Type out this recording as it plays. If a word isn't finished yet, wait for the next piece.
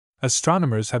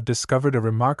Astronomers have discovered a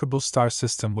remarkable star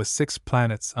system with 6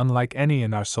 planets unlike any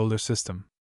in our solar system.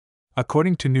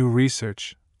 According to new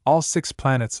research, all 6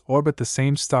 planets orbit the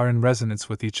same star in resonance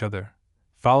with each other,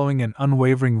 following an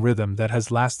unwavering rhythm that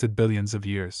has lasted billions of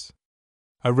years.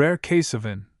 A rare case of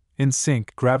in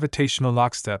sync gravitational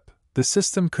lockstep, the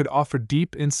system could offer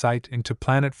deep insight into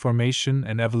planet formation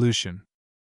and evolution.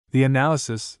 The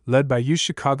analysis, led by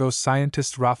UChicago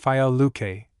scientist Raphael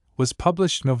Luque, was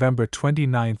published November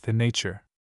 29 in Nature.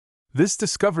 This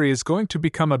discovery is going to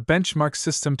become a benchmark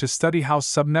system to study how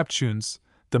subneptunes,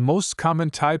 the most common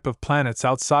type of planets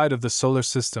outside of the solar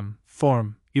system,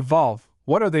 form, evolve,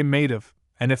 what are they made of,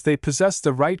 and if they possess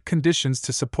the right conditions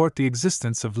to support the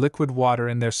existence of liquid water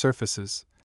in their surfaces,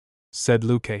 said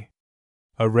Luque.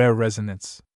 A rare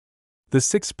resonance. The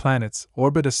 6 planets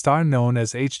orbit a star known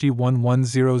as HD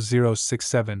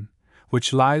 110067,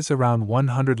 which lies around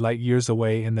 100 light-years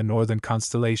away in the northern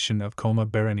constellation of Coma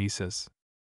Berenices.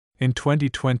 In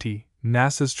 2020,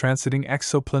 NASA's Transiting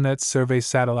Exoplanets Survey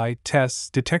satellite TESS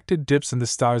detected dips in the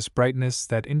star's brightness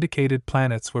that indicated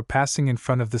planets were passing in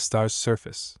front of the star's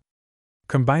surface.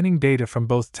 Combining data from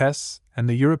both TESS and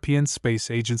the European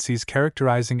Space Agency's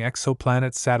Characterizing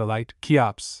Exoplanet Satellite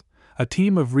 (CHEOPS), a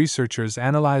team of researchers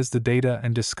analyzed the data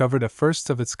and discovered a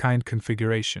first-of-its-kind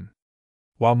configuration.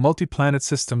 While multi-planet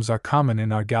systems are common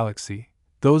in our galaxy,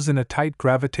 those in a tight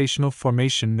gravitational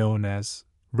formation known as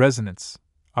resonance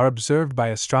are observed by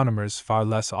astronomers far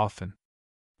less often.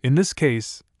 In this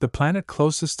case, the planet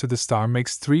closest to the star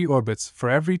makes 3 orbits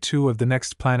for every 2 of the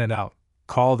next planet out,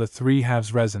 called a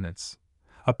 3/2 resonance,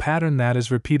 a pattern that is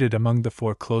repeated among the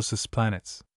 4 closest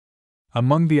planets.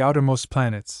 Among the outermost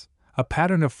planets, a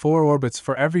pattern of 4 orbits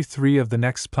for every 3 of the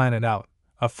next planet out,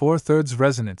 a 4/3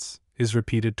 resonance, is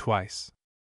repeated twice.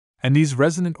 And these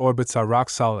resonant orbits are rock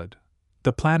solid.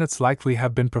 The planets likely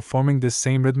have been performing this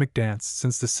same rhythmic dance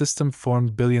since the system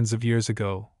formed billions of years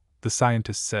ago, the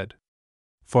scientists said.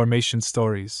 Formation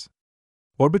stories.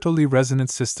 Orbitally resonant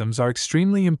systems are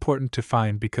extremely important to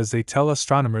find because they tell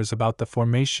astronomers about the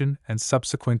formation and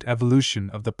subsequent evolution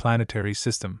of the planetary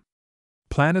system.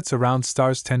 Planets around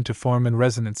stars tend to form in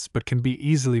resonance but can be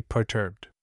easily perturbed.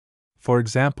 For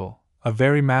example, a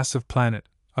very massive planet,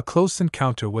 a close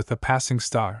encounter with a passing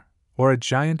star, or a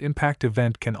giant impact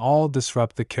event can all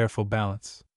disrupt the careful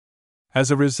balance.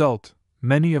 As a result,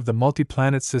 many of the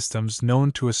multi-planet systems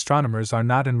known to astronomers are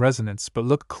not in resonance but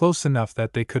look close enough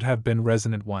that they could have been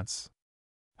resonant once.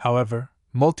 However,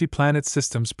 multi-planet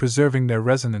systems preserving their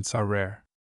resonance are rare.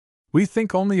 We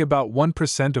think only about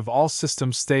 1% of all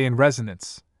systems stay in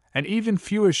resonance, and even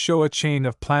fewer show a chain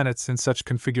of planets in such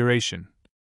configuration,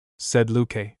 said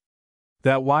Luque.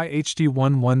 That's why HD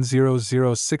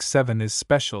 110067 is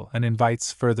special and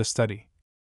invites further study.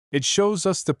 It shows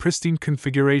us the pristine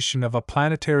configuration of a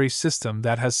planetary system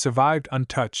that has survived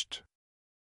untouched.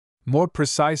 More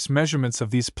precise measurements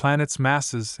of these planets'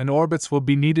 masses and orbits will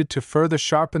be needed to further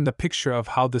sharpen the picture of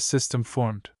how the system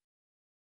formed.